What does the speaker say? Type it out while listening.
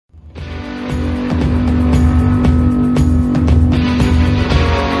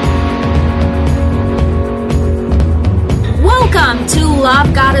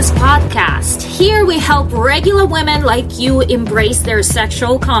Goddess podcast. Here we help regular women like you embrace their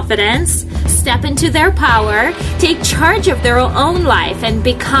sexual confidence, step into their power, take charge of their own life, and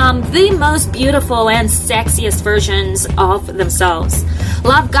become the most beautiful and sexiest versions of themselves.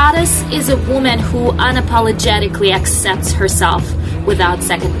 Love Goddess is a woman who unapologetically accepts herself without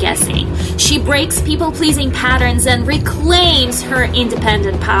second guessing. She breaks people-pleasing patterns and reclaims her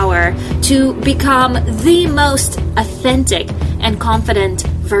independent power to become the most authentic and confident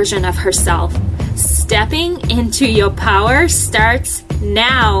version of herself. Stepping into your power starts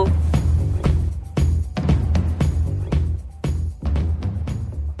now.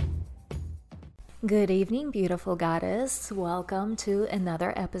 Good evening, beautiful goddess. Welcome to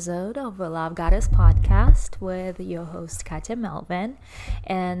another episode of the Love Goddess podcast with your host, Katya Melvin.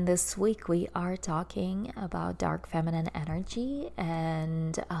 And this week we are talking about dark feminine energy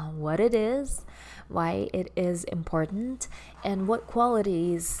and what it is, why it is important, and what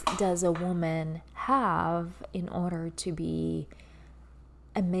qualities does a woman have in order to be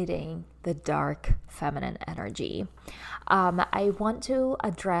emitting the dark feminine energy. I want to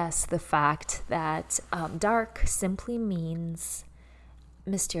address the fact that dark simply means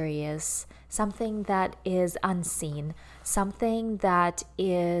mysterious, something that is unseen, something that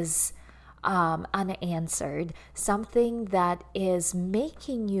is unanswered, something that is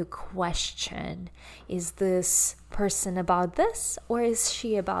making you question, is this person about this or is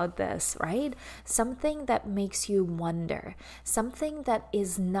she about this, right? Something that makes you wonder, something that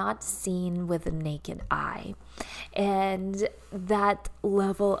is not seen with the naked eye. And that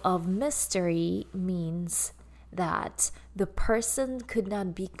level of mystery means that the person could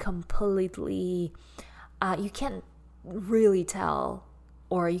not be completely, you can't really tell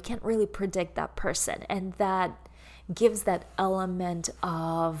or you can't really predict that person, and that gives that element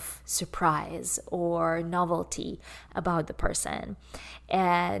of surprise or novelty about the person.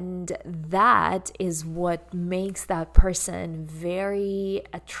 And that is what makes that person very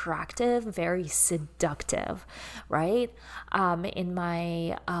attractive, very seductive, right? In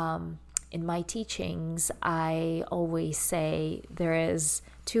my teachings, I always say there is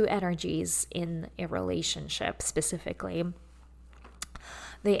two energies in a relationship specifically.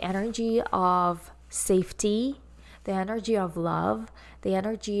 The energy of safety, the energy of love, the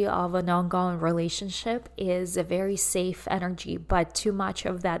energy of an ongoing relationship is a very safe energy, but too much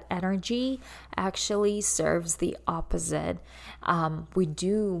of that energy actually serves the opposite. We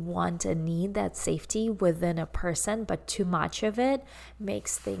do want and need that safety within a person, but too much of it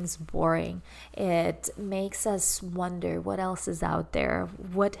makes things boring. It makes us wonder what else is out there.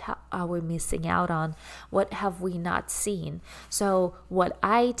 What are we missing out on? What have we not seen? So what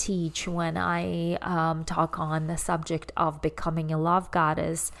I teach when I talk on the subject of becoming a love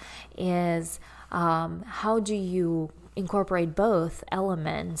goddess is how do you incorporate both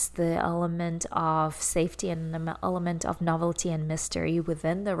elements, the element of safety and the element of novelty and mystery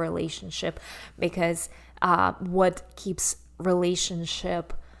within the relationship, because what keeps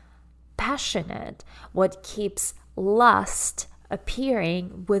relationship passionate, what keeps lust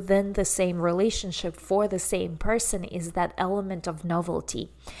appearing within the same relationship for the same person is that element of novelty.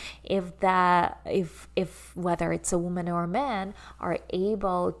 If whether it's a woman or a man are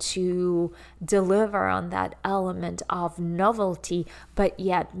able to deliver on that element of novelty, but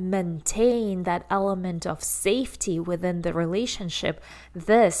yet maintain that element of safety within the relationship,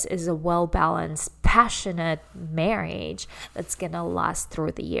 this is a well-balanced, passionate marriage that's gonna last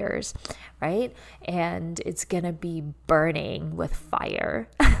through the years, right? And it's gonna be burning with fire.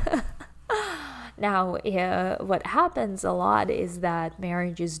 Now, what happens a lot is that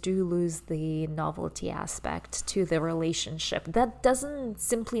marriages do lose the novelty aspect to the relationship. That doesn't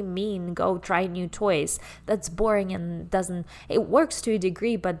simply mean go try new toys. That's boring and it works to a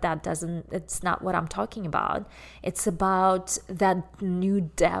degree, but it's not what I'm talking about. It's about that new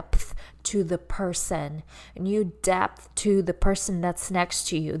depth to the person, new depth to the person that's next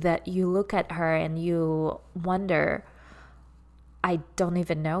to you, that you look at her and you wonder, I don't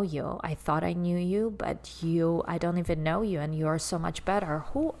even know you. I thought I knew you, but I don't even know you, and you're so much better.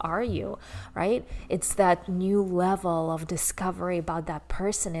 Who are you, right? It's that new level of discovery about that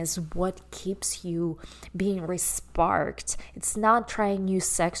person is what keeps you being resparked. It's not trying new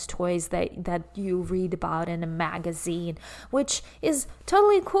sex toys that you read about in a magazine, which is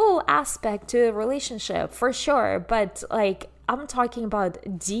totally cool aspect to a relationship for sure, but I'm talking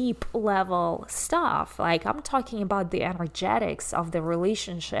about deep level stuff. I'm talking about the energetics of the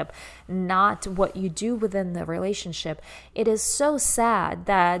relationship, not what you do within the relationship. It is so sad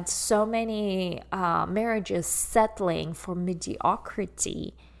that so many marriages settling for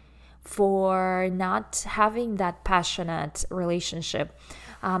mediocrity, for not having that passionate relationship.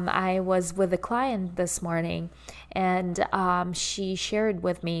 I was with a client this morning, and she shared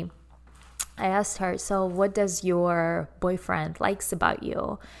with me. I asked her, so what does your boyfriend likes about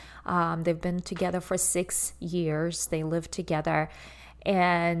you? They've been together for 6 years. They live together.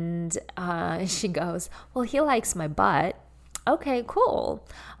 And she goes, well, he likes my butt. Okay, cool.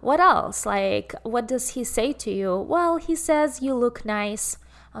 What else? Like, what does he say to you? Well, he says you look nice.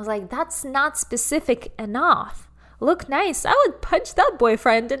 I was like, that's not specific enough. Look nice. I would punch that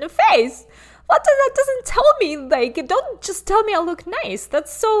boyfriend in the face. That doesn't tell me, like, don't just tell me I look nice.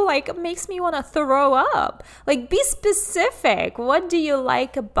 That's so, like, it makes me want to throw up. Like, be specific. What do you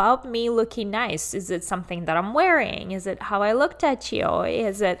like about me looking nice? Is it something that I'm wearing? Is it how I looked at you?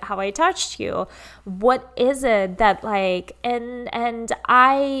 Is it how I touched you? What is it that, like, and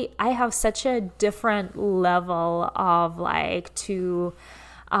I have such a different level of, like, to,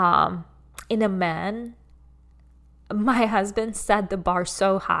 in a man, my husband set the bar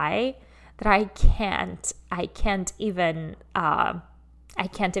so high that I can't even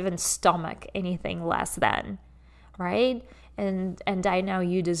stomach anything less than, right? And I know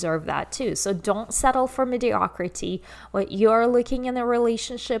you deserve that too. So don't settle for mediocrity. What you're looking in a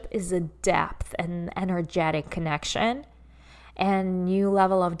relationship is a depth and energetic connection and new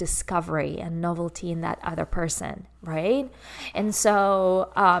level of discovery and novelty in that other person, right? And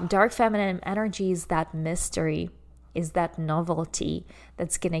so dark feminine energy is that mystery, is that novelty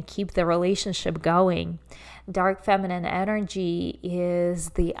that's going to keep the relationship going. Dark feminine energy is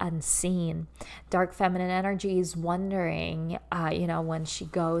the unseen. Dark feminine energy is wondering, when she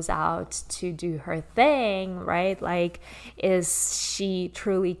goes out to do her thing, right? Like, is she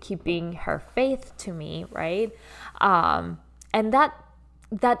truly keeping her faith to me, right? And that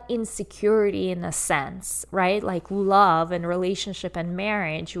insecurity in a sense, right? Like love and relationship and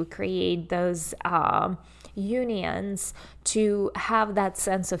marriage, we create those unions to have that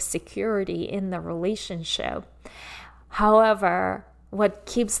sense of security in the relationship. However, what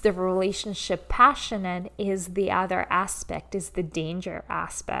keeps the relationship passionate is the other aspect, is the danger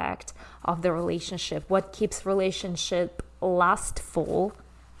aspect of the relationship. What keeps relationship lustful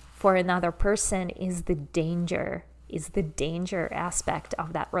for another person is the danger aspect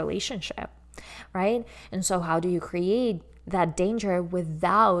of that relationship, right? And so how do you create that danger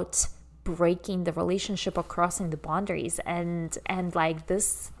without breaking the relationship or crossing the boundaries? And like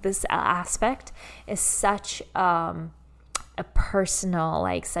this aspect is such a personal,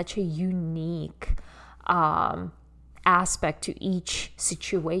 like such a unique aspect to each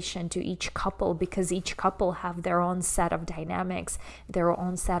situation, to each couple, because each couple have their own set of dynamics, their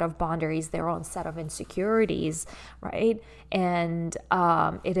own set of boundaries, their own set of insecurities, right? And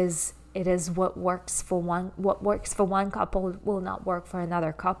it is what works for one couple will not work for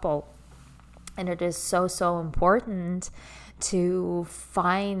another couple. And it is so important to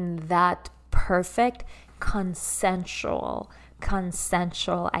find that perfect consensual,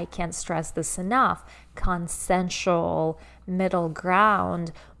 I can't stress this enough, consensual middle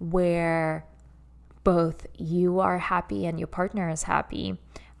ground where both you are happy and your partner is happy,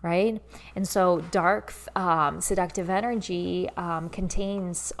 right? And so dark seductive energy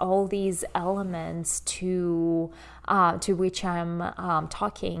contains all these elements to which I'm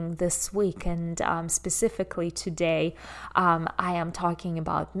talking this week, and specifically today I am talking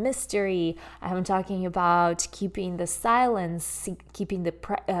about mystery. I'm talking about keeping the silence, keeping the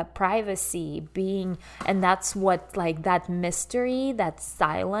privacy, and that's what, like, that mystery, that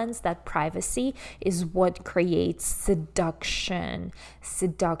silence, that privacy is what creates seduction,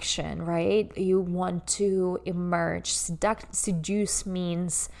 right? You want to emerge. Seduce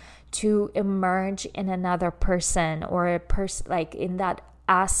means to emerge in another person, or a person, like in that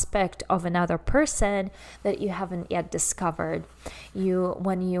aspect of another person that you haven't yet discovered.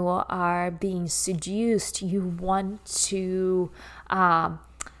 When you are being seduced, you want to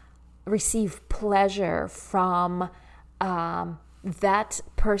receive pleasure from that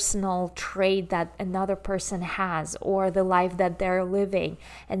personal trait that another person has, or the life that they're living,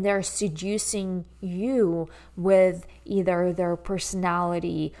 and they're seducing you with either their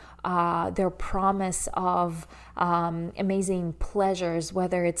personality, their promise of amazing pleasures,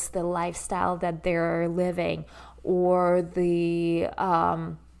 whether it's the lifestyle that they're living, or the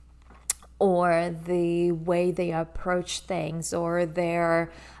way they approach things, or the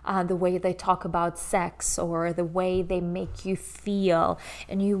way they talk about sex, or the way they make you feel.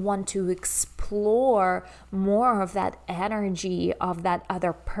 And you want to explore more of that energy of that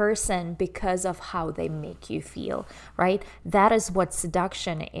other person because of how they make you feel, right? That is what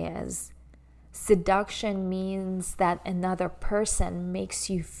seduction is. Seduction means that another person makes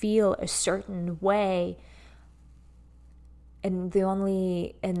you feel a certain way the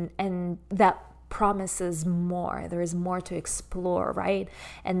only and that promises more. There is more to explore, right?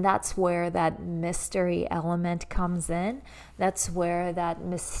 And that's where that mystery element comes in. That's where that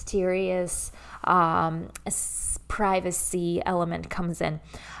mysterious privacy element comes in.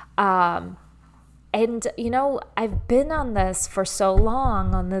 And, I've been on this for so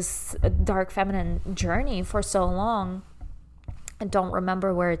long, on this dark feminine journey for so long. I don't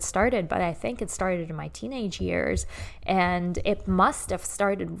remember where it started, but I think it started in my teenage years. And it must have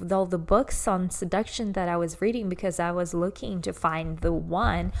started with all the books on seduction that I was reading, because I was looking to find the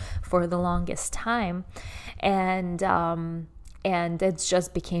one for the longest time. And it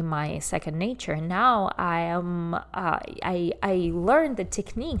just became my second nature. Now I learned the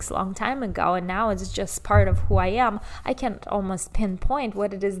techniques a long time ago, and now it's just part of who I am. I can't almost pinpoint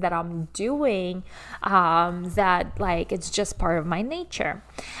what it is that I'm doing, that like it's just part of my nature.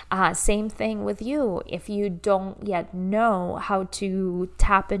 Same thing with you. If you don't yet know how to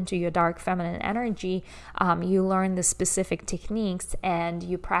tap into your dark feminine energy, you learn the specific techniques and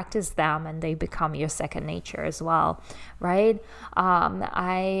you practice them, and they become your second nature as well, right?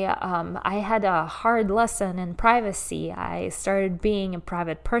 I had a hard lesson in privacy. I started being a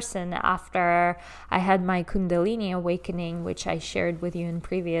private person after I had my Kundalini awakening, which I shared with you in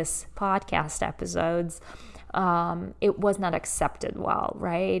previous podcast episodes. It was not accepted well,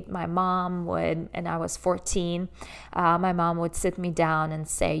 right? My mom would, and I was 14, my mom would sit me down and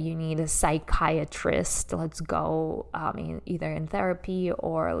say, you need a psychiatrist. Let's go either in therapy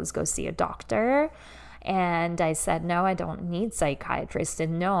or let's go see a doctor. And I said, no, I don't need psychiatrists,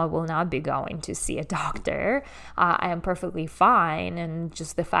 and no, I will not be going to see a doctor. I am perfectly fine, and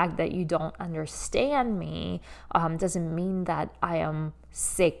just the fact that you don't understand me doesn't mean that I am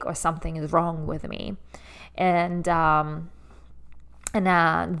sick or something is wrong with me. And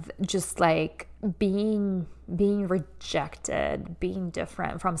just like being rejected, being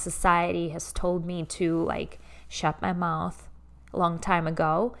different from society has told me to like shut my mouth a long time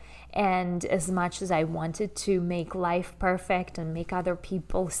ago. And as much as I wanted to make life perfect and make other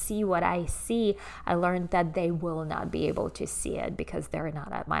people see what I see, I learned that they will not be able to see it because they're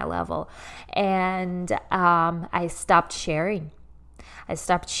not at my level. And I stopped sharing. I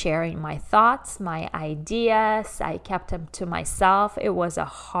stopped sharing my thoughts, my ideas. I kept them to myself. It was a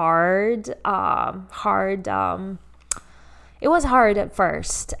hard it was hard at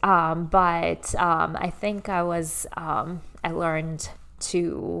first, but I think I learned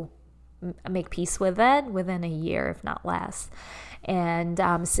to make peace with it within a year, if not less. And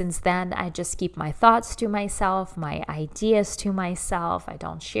since then, I just keep my thoughts to myself, my ideas to myself. I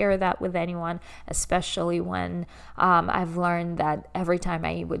don't share that with anyone, especially when I've learned that every time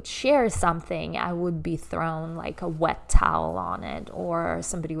I would share something, I would be thrown like a wet towel on it, or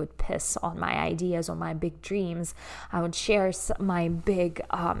somebody would piss on my ideas or my big dreams. I would share my big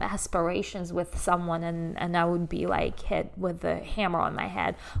aspirations with someone, and I would be like hit with the hammer on my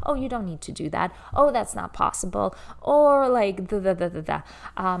head. Oh, you don't need to do that. Oh, that's not possible. Or like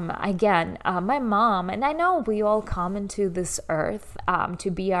again, my mom, and I know we all come into this earth to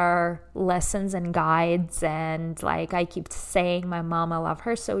be our lessons and guides, and like I keep saying, my mom, I love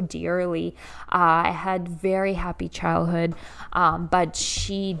her so dearly. I had very happy childhood, but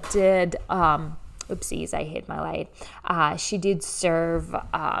she did oopsies, I hit my light. She did serve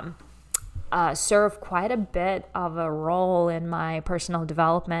quite a bit of a role in my personal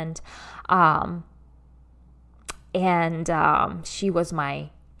development. And she was my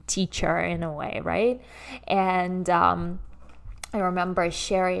teacher in a way, right? And I remember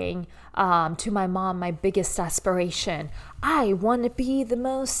sharing to my mom my biggest aspiration. I want to be the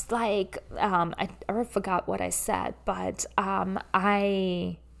most like, I forgot what I said, but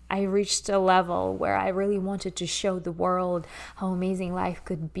I reached a level where I really wanted to show the world how amazing life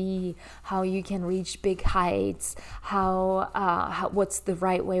could be, how you can reach big heights, how what's the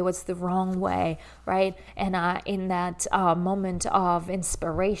right way, what's the wrong way, right? And in that moment of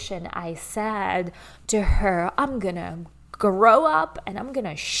inspiration, I said to her, I'm gonna grow up and I'm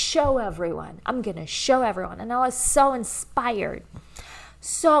gonna show everyone. And I was so inspired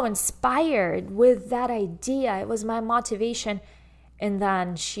with that idea. It was my motivation. And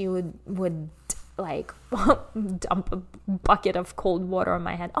then she would like dump a bucket of cold water on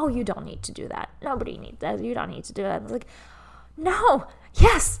my head. Oh, you don't need to do that. Nobody needs that. You don't need to do that. I was like, no,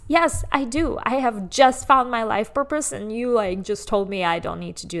 yes, I do. I have just found my life purpose, and you like just told me I don't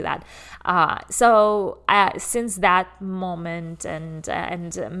need to do that. So since that moment and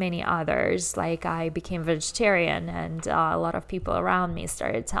many others, like I became vegetarian, and a lot of people around me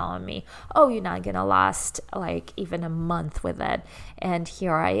started telling me, oh, you're not gonna last like even a month with it. And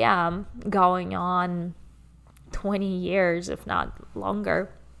here I am going on 20 years, if not longer,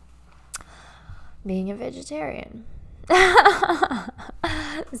 being a vegetarian.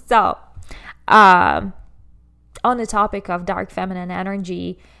 So, on the topic of dark feminine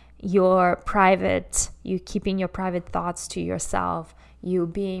energy, you keeping your private thoughts to yourself, you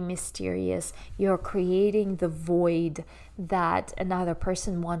being mysterious, you're creating the void that another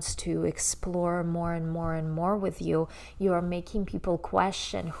person wants to explore more and more and more with you. You are making people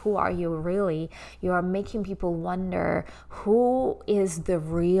question, who are you really? You are making people wonder, who is the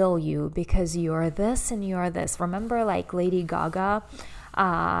real you? Because you're this and you're this. Remember, like Lady Gaga,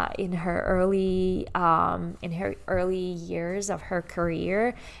 in her early years of her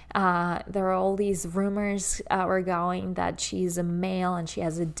career, there are all these rumors were going that she's a male and she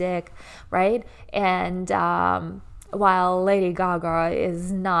has a dick, right? And while Lady Gaga is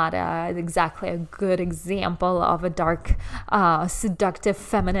not exactly a good example of a dark, seductive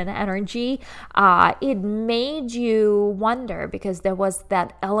feminine energy, it made you wonder, because there was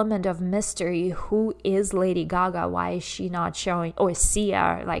that element of mystery. Who is Lady Gaga? Why is she not showing, or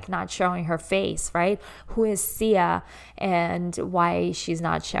Sia, like not showing her face, right? Who is Sia and why she's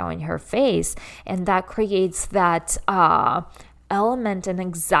not showing her face? And that creates that element and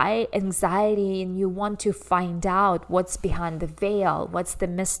anxiety, and you want to find out what's behind the veil, what's the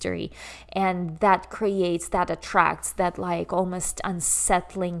mystery, and that attracts that like almost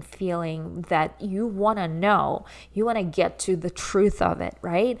unsettling feeling that you want to know, you want to get to the truth of it,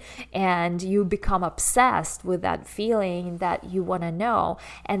 right? And you become obsessed with that feeling that you want to know,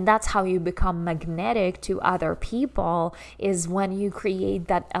 and that's how you become magnetic to other people, is when you create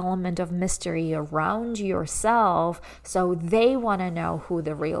that element of mystery around yourself, so they want to know who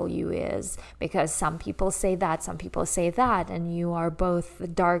the real you is, because some people say that, some people say that, and you are both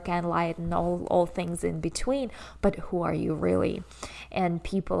dark and light and all things in between. But who are you really? And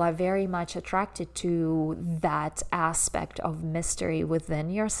people are very much attracted to that aspect of mystery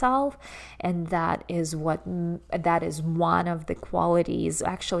within yourself, and that is one of the qualities.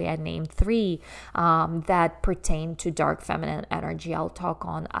 Actually, I named 3 that pertain to dark feminine energy. I'll talk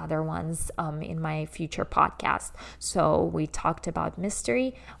on other ones in my future podcast. So we talked about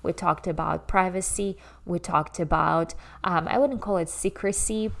mystery, we talked about privacy, we talked about I wouldn't call it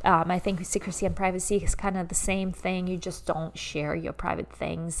secrecy. I think secrecy and privacy is kind of the same thing. You just don't share your private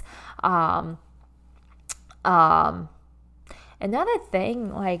things. Another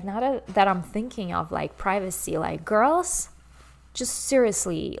thing, like, that I'm thinking of, like privacy, like girls, just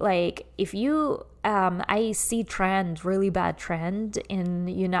seriously, like if you I see really bad trend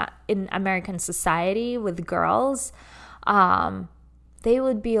in American society with girls. They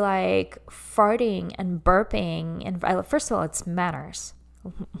would be like farting and burping, and first of all, it's manners.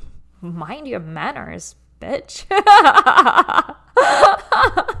 Mind your manners, bitch.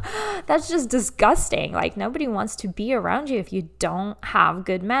 That's just disgusting. Like, nobody wants to be around you if you don't have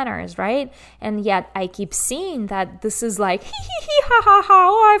good manners, right? And yet I keep seeing that this is like, hee hee hee, ha ha ha,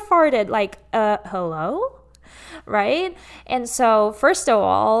 oh, I farted. Like, hello? Right? And so first of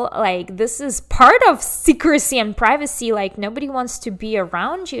all, like, this is part of secrecy and privacy. Like, nobody wants to be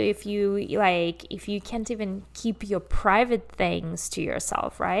around you if you can't even keep your private things to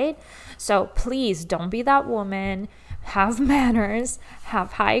yourself, right? So please don't be that woman. Have manners,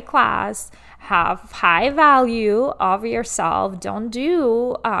 have high class, have high value of yourself. Don't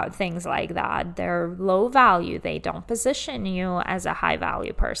do things like that. They're low value. They don't position you as a high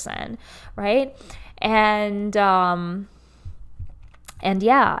value person, right? And element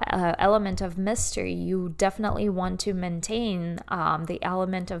of mystery. You definitely want to maintain the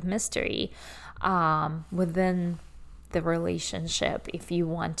element of mystery within the relationship if you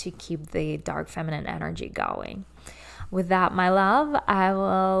want to keep the dark feminine energy going. With that, my love, I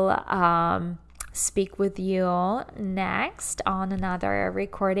will speak with you next on another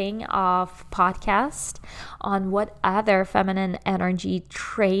recording of podcast on what other feminine energy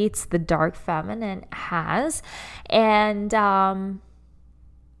traits the dark feminine has. And I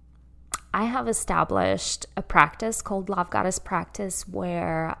have established a practice called Love Goddess Practice,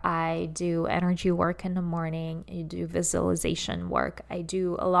 where I do energy work in the morning. I do visualization work. I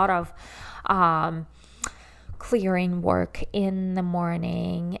do a lot of clearing work in the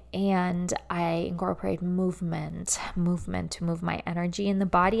morning, and I incorporate movement to move my energy in the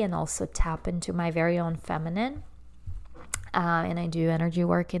body and also tap into my very own feminine. And I do energy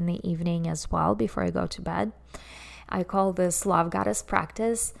work in the evening as well before I go to bed. I call this Love Goddess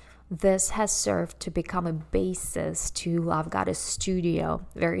Practice. This has served to become a basis to Love Goddess Studio.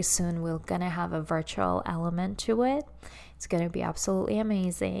 Very soon we're gonna have a virtual element to it. It's going to be absolutely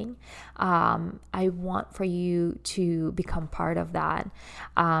amazing. I want for you to become part of that.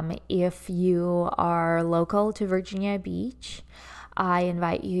 If you are local to Virginia Beach, I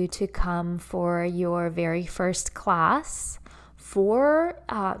invite you to come for your very first class for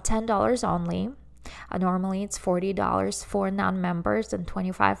 $10 only. Normally it's $40 for non-members and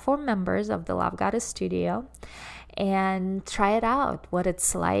 $25 for members of the Love Goddess Studio. And try it out, what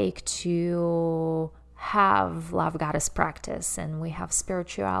it's like to have Love Goddess practice. And we have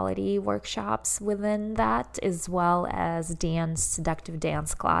spirituality workshops within that, as well as seductive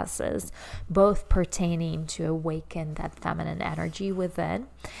dance classes, both pertaining to awaken that feminine energy within.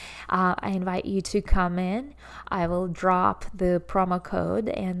 I invite you to come in. I will drop the promo code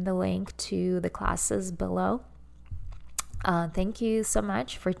and the link to the classes below. Thank you so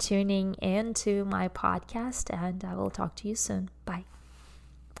much for tuning in to my podcast, and I will talk to you soon. Bye.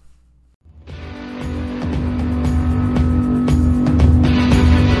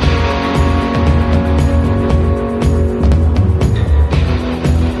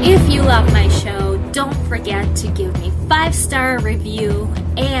 If you love my show, don't forget to give me 5-star review,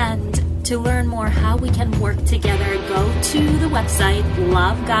 and to learn more how we can work together, go to the website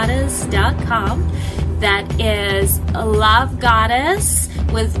lovegoddess.com. That is Love Goddess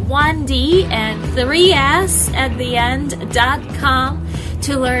with 1D and 3S at the end.com,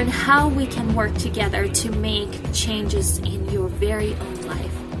 to learn how we can work together to make changes in your very own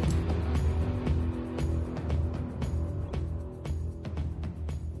life.